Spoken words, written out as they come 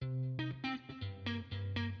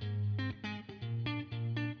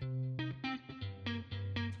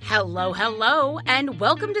Hello, and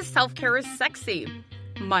welcome to Self-Care is Sexy.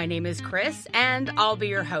 My name is Chris, and I'll be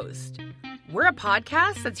your host. We're a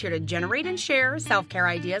podcast that's here to generate and share self-care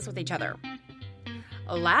ideas with each other.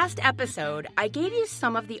 Last episode, I gave you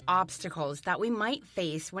some of the obstacles that we might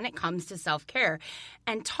face when it comes to self-care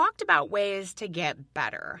and talked about ways to get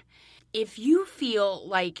better. If you feel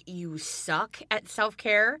like you suck at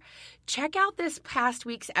self-care, check out this past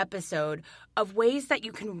week's episode of ways that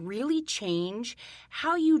you can really change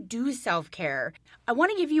how you do self-care. I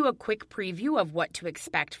want to give you a quick preview of what to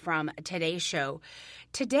expect from today's show.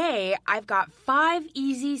 Today, I've got 5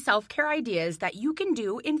 easy self-care ideas that you can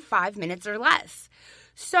do in 5 minutes or less.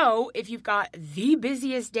 So, if you've got the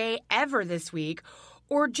busiest day ever this week,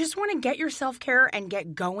 or just want to get your self-care and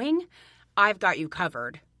get going, I've got you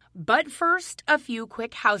covered. But first, a few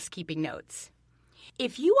quick housekeeping notes.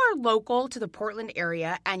 If you are local to the Portland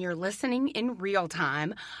area and you're listening in real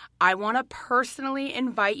time, I want to personally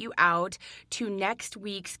invite you out to next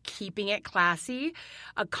week's Keeping It Classy,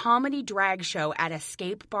 a comedy drag show at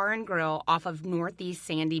Escape Bar and Grill off of Northeast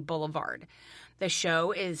Sandy Boulevard. The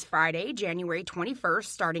show is Friday, January 21st,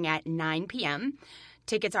 starting at 9 p.m.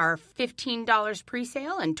 Tickets are $15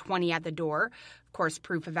 pre-sale and $20 at the door. Of course,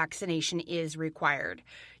 proof of vaccination is required.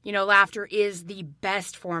 You know, laughter is the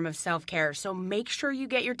best form of self-care, so make sure you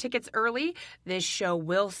get your tickets early. This show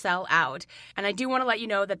will sell out. And I do want to let you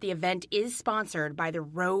know that the event is sponsored by the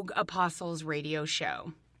Rogue Apostles radio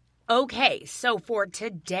show. Okay, so for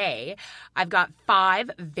today, I've got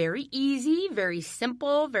 5 very easy, very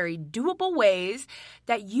simple, very doable ways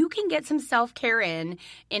that you can get some self-care in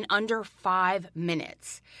under 5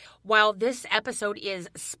 minutes. While this episode is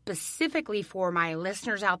specifically for my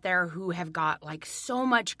listeners out there who have got so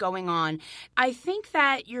much going on, I think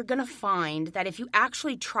that you're going to find that if you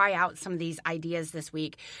actually try out some of these ideas this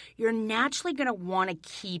week, you're naturally going to want to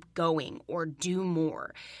keep going or do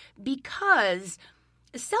more because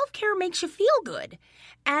self-care makes you feel good.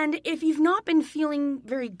 And if you've not been feeling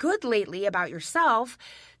very good lately about yourself,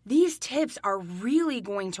 these tips are really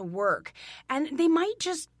going to work, and they might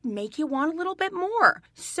just make you want a little bit more.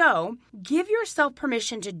 So give yourself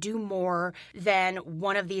permission to do more than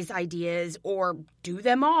one of these ideas, or do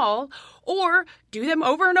them all, or do them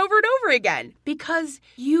over and over and over again, because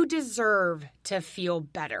you deserve to feel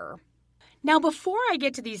better. Now, before I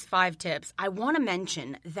get to these 5 tips, I want to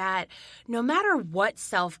mention that no matter what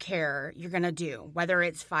self-care you're going to do, whether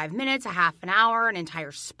it's 5 minutes, a half an hour, an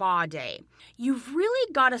entire spa day, you've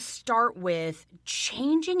really got to start with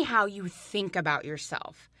changing how you think about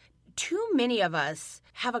yourself. Too many of us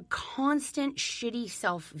have a constant shitty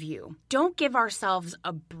self-view. Don't give ourselves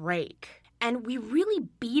a break. And we really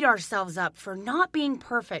beat ourselves up for not being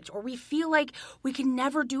perfect, or we feel like we can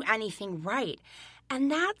never do anything right. And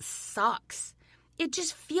that sucks. It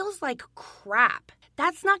just feels like crap.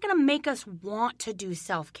 That's not going to make us want to do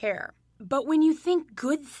self-care. But when you think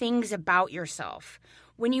good things about yourself,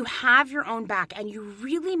 when you have your own back and you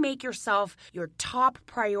really make yourself your top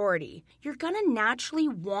priority, you're going to naturally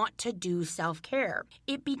want to do self-care.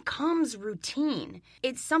 It becomes routine.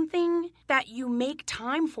 It's something that you make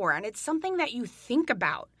time for, and it's something that you think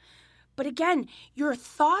about. But again, your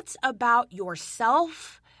thoughts about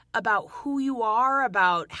yourself, about who you are,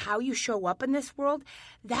 about how you show up in this world,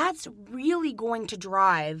 that's really going to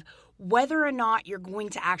drive whether or not you're going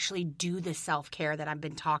to actually do the self-care that I've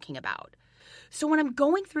been talking about. So when I'm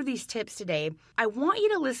going through these tips today, I want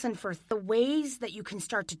you to listen for the ways that you can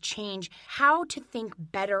start to change how to think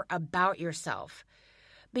better about yourself.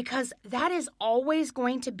 Because that is always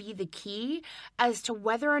going to be the key as to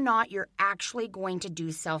whether or not you're actually going to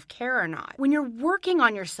do self-care or not. When you're working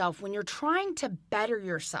on yourself, when you're trying to better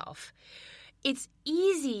yourself, it's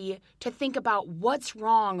easy to think about what's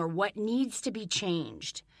wrong or what needs to be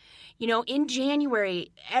changed. You know, in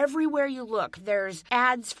January, everywhere you look, there's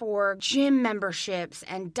ads for gym memberships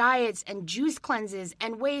and diets and juice cleanses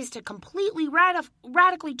and ways to completely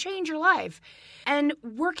radically change your life. And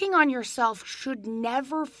working on yourself should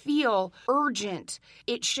never feel urgent.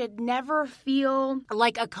 It should never feel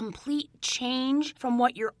like a complete change from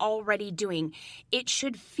what you're already doing. It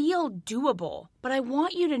should feel doable. But I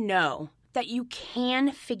want you to know that you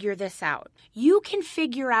can figure this out. You can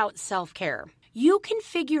figure out self-care. You can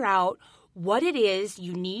figure out what it is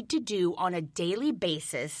you need to do on a daily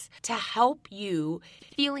basis to help you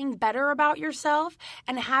feeling better about yourself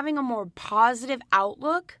and having a more positive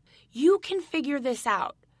outlook. You can figure this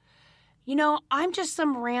out. You know, I'm just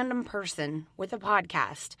some random person with a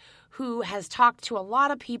podcast who has talked to a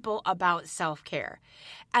lot of people about self-care.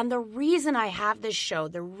 And the reason I have this show,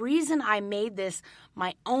 the reason I made this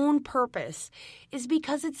my own purpose, is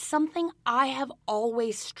because it's something I have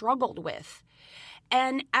always struggled with.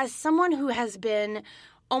 And as someone who has been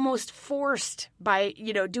almost forced by,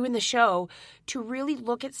 doing the show to really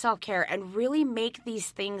look at self-care and really make these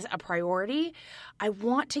things a priority, I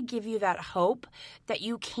want to give you that hope that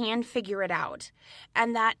you can figure it out.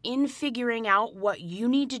 And that in figuring out what you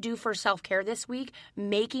need to do for self-care this week,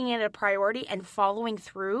 making it a priority and following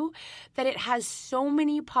through, that it has so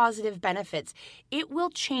many positive benefits. It will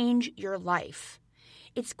change your life.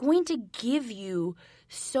 It's going to give you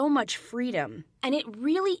so much freedom. And it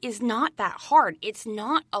really is not that hard. It's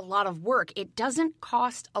not a lot of work. It doesn't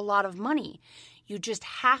cost a lot of money. You just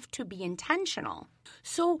have to be intentional.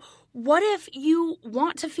 So what if you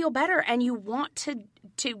want to feel better and you want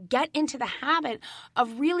to get into the habit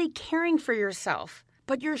of really caring for yourself,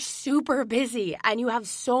 but you're super busy and you have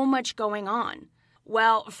so much going on?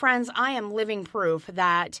 Well, friends, I am living proof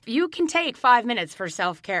that you can take 5 minutes for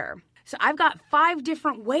self-care. So I've got 5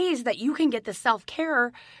 different ways that you can get the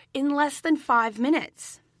self-care in less than 5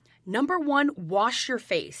 minutes. Number 1, wash your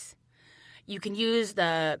face. You can use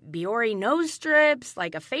the Biore nose strips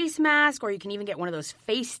like a face mask, or you can even get one of those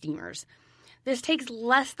face steamers. This takes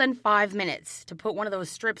less than 5 minutes to put one of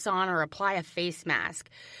those strips on or apply a face mask.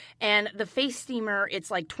 And the face steamer,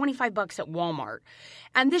 it's like $25 at Walmart.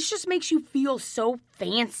 And this just makes you feel so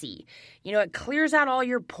fancy. It clears out all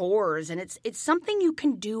your pores, and it's something you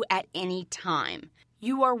can do at any time.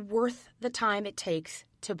 You are worth the time it takes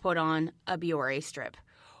to put on a Biore strip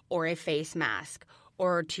or a face mask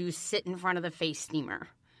or to sit in front of the face steamer.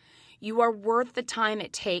 You are worth the time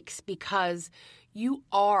it takes because you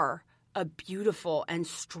are a beautiful and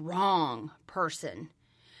strong person.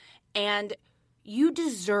 And you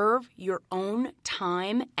deserve your own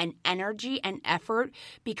time and energy and effort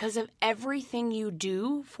because of everything you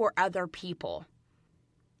do for other people.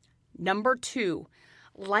 Number 2,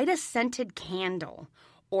 light a scented candle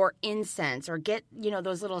or incense, or get,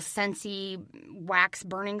 those little scentsy wax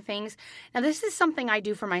burning things. Now, this is something I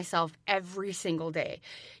do for myself every single day.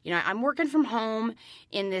 I'm working from home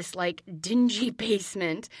in this dingy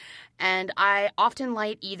basement, and I often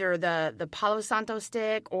light either the Palo Santo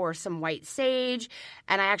stick or some white sage,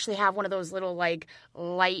 and I actually have one of those little light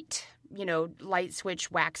switch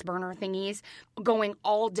wax burner thingies going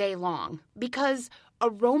all day long, because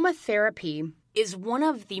aromatherapy is one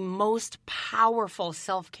of the most powerful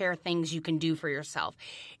self-care things you can do for yourself.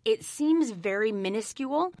 It seems very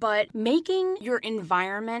minuscule, but making your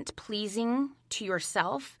environment pleasing to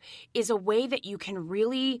yourself is a way that you can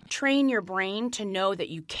really train your brain to know that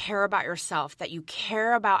you care about yourself, that you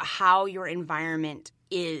care about how your environment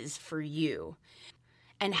is for you,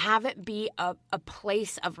 and have it be a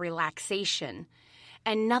place of relaxation.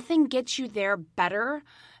 And nothing gets you there better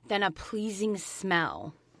than a pleasing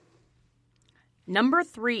smell. Number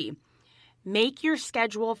 3, make your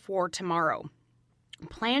schedule for tomorrow.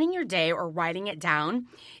 Planning your day or writing it down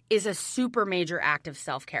is a super major act of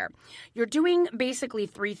self-care. You're doing basically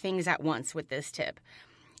 3 things at once with this tip.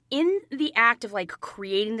 In the act of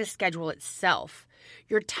creating the schedule itself,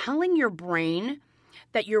 you're telling your brain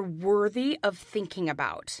that you're worthy of thinking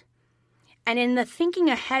about. And in the thinking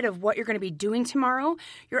ahead of what you're going to be doing tomorrow,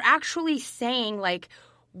 you're actually saying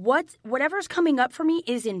whatever's coming up for me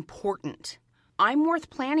is important. I'm worth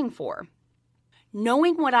planning for.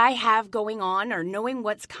 Knowing what I have going on or knowing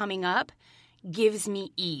what's coming up gives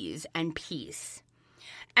me ease and peace.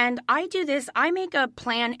 And I do this. I make a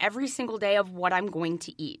plan every single day of what I'm going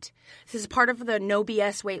to eat. This is part of the No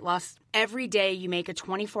BS weight loss. Every day you make a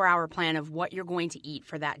 24-hour plan of what you're going to eat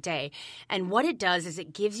for that day. And what it does is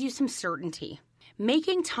it gives you some certainty.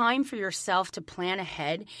 Making time for yourself to plan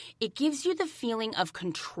ahead, it gives you the feeling of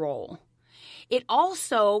control. It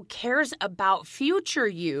also cares about future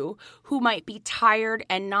you who might be tired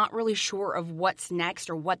and not really sure of what's next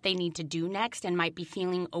or what they need to do next and might be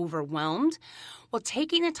feeling overwhelmed. Well,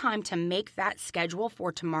 taking the time to make that schedule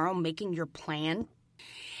for tomorrow, making your plan,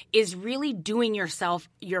 is really doing yourself,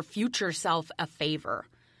 your future self, a favor,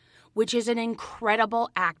 which is an incredible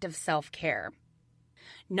act of self-care.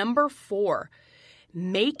 Number 4,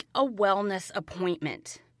 make a wellness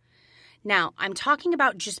appointment. Now, I'm talking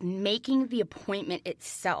about just making the appointment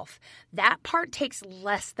itself. That part takes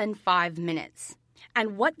less than 5 minutes.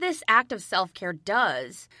 And what this act of self-care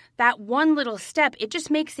does, that one little step, it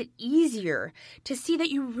just makes it easier to see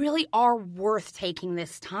that you really are worth taking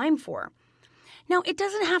this time for. Now, it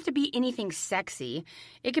doesn't have to be anything sexy.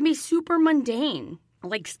 It can be super mundane,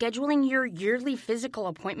 like scheduling your yearly physical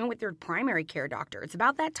appointment with your primary care doctor. It's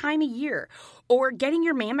about that time of year. Or getting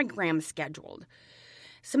your mammogram scheduled.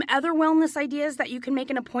 Some other wellness ideas that you can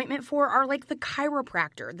make an appointment for are like the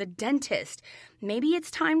chiropractor, the dentist. Maybe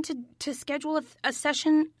it's time to schedule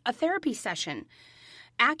a therapy session.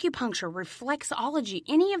 acupuncture, reflexology,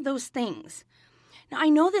 any of those things. Now, I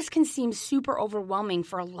know this can seem super overwhelming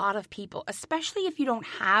for a lot of people, especially if you don't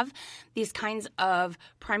have these kinds of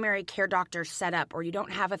primary care doctors set up or you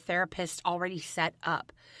don't have a therapist already set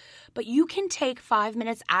up. But you can take 5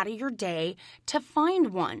 minutes out of your day to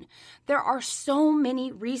find one. There are so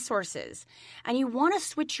many resources, and you want to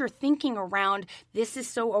switch your thinking around, this is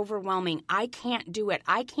so overwhelming, I can't do it,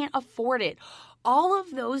 I can't afford it. All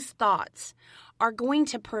of those thoughts are going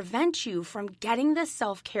to prevent you from getting the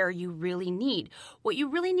self-care you really need. What you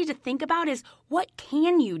really need to think about is, what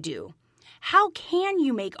can you do? How can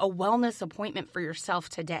you make a wellness appointment for yourself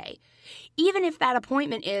today? Even if that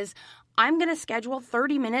appointment is, I'm going to schedule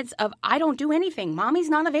 30 minutes of I don't do anything. Mommy's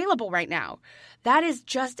not available right now. That is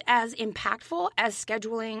just as impactful as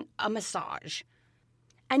scheduling a massage.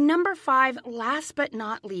 And number 5, last but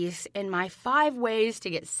not least, in my 5 ways to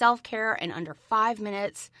get self-care in under 5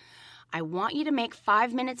 minutes, I want you to make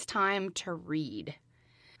 5 minutes time to read.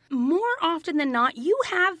 More often than not, you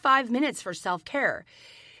have 5 minutes for self-care.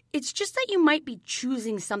 It's just that you might be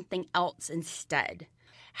choosing something else instead.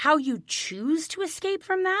 How you choose to escape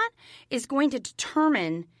from that is going to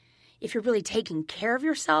determine if you're really taking care of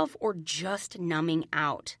yourself or just numbing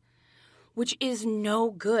out, which is no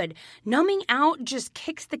good. Numbing out just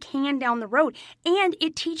kicks the can down the road, and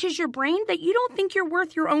it teaches your brain that you don't think you're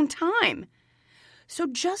worth your own time. So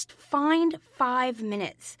just find 5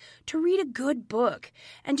 minutes to read a good book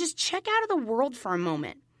and just check out of the world for a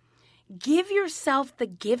moment. Give yourself the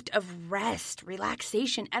gift of rest,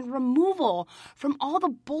 relaxation, and removal from all the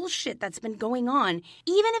bullshit that's been going on,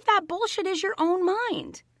 even if that bullshit is your own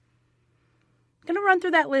mind. I'm going to run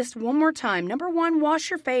through that list one more time. Number 1, wash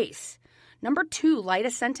your face. Number 2, light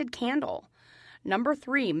a scented candle. Number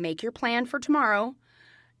 3, make your plan for tomorrow.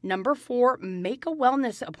 Number 4, make a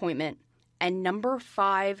wellness appointment. And number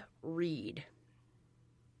 5, read.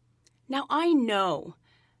 Now, I know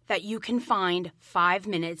that you can find 5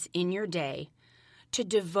 minutes in your day to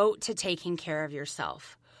devote to taking care of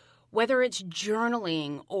yourself. Whether it's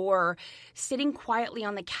journaling or sitting quietly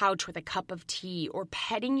on the couch with a cup of tea or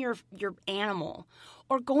petting your animal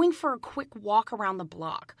or going for a quick walk around the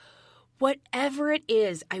block. Whatever it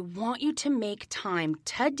is, I want you to make time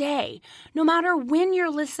today, no matter when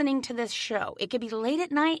you're listening to this show. It could be late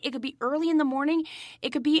at night, it could be early in the morning,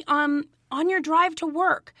 it could be on your drive to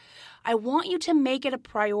work. I want you to make it a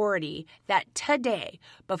priority that today,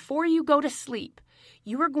 before you go to sleep,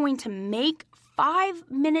 you are going to make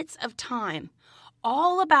 5 minutes of time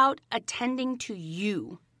all about attending to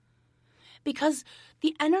you. Because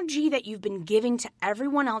the energy that you've been giving to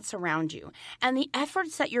everyone else around you and the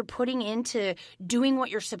efforts that you're putting into doing what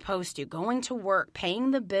you're supposed to, going to work, paying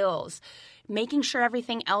the bills, making sure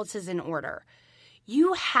everything else is in order,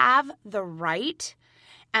 you have the right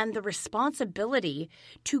and the responsibility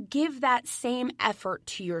to give that same effort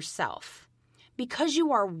to yourself because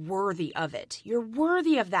you are worthy of it. You're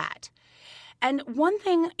worthy of that. And one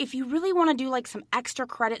thing, if you really want to do like some extra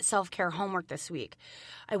credit self-care homework this week,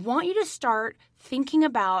 I want you to start thinking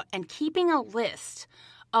about and keeping a list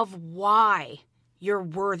of why you're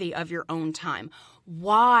worthy of your own time.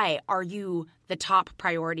 Why are you the top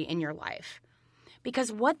priority in your life?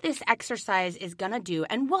 Because what this exercise is going to do,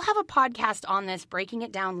 and we'll have a podcast on this, breaking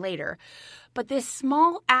it down later, but this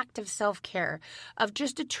small act of self-care, of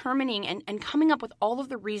just determining and coming up with all of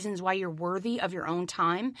the reasons why you're worthy of your own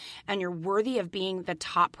time and you're worthy of being the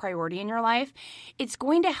top priority in your life, it's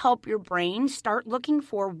going to help your brain start looking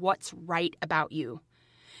for what's right about you.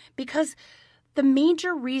 Because the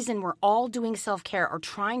major reason we're all doing self-care or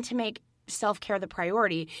trying to make self-care the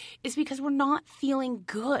priority is because we're not feeling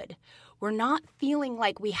good. We're not feeling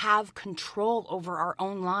like we have control over our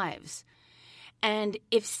own lives. And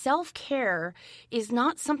if self-care is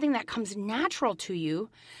not something that comes natural to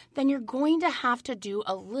you, then you're going to have to do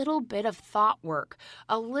a little bit of thought work,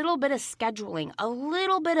 a little bit of scheduling, a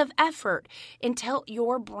little bit of effort until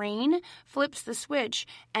your brain flips the switch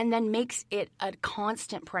and then makes it a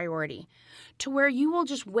constant priority, to where you will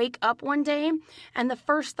just wake up one day and the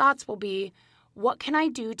first thoughts will be, what can I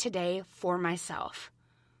do today for myself?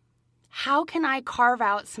 How can I carve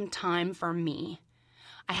out some time for me?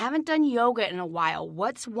 I haven't done yoga in a while.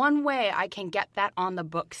 What's one way I can get that on the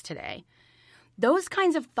books today? Those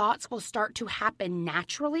kinds of thoughts will start to happen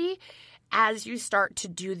naturally as you start to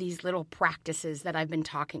do these little practices that I've been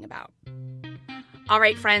talking about. All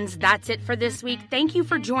right, friends, that's it for this week. Thank you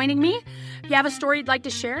for joining me. If you have a story you'd like to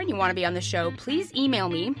share and you want to be on the show, please email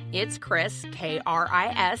me. It's Kris, Kris,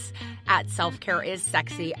 at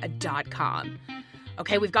selfcareissexy.com.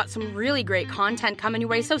 Okay, we've got some really great content coming your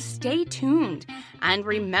way, so stay tuned. And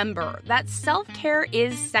remember that self-care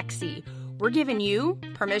is sexy We're giving you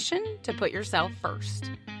permission to put yourself first.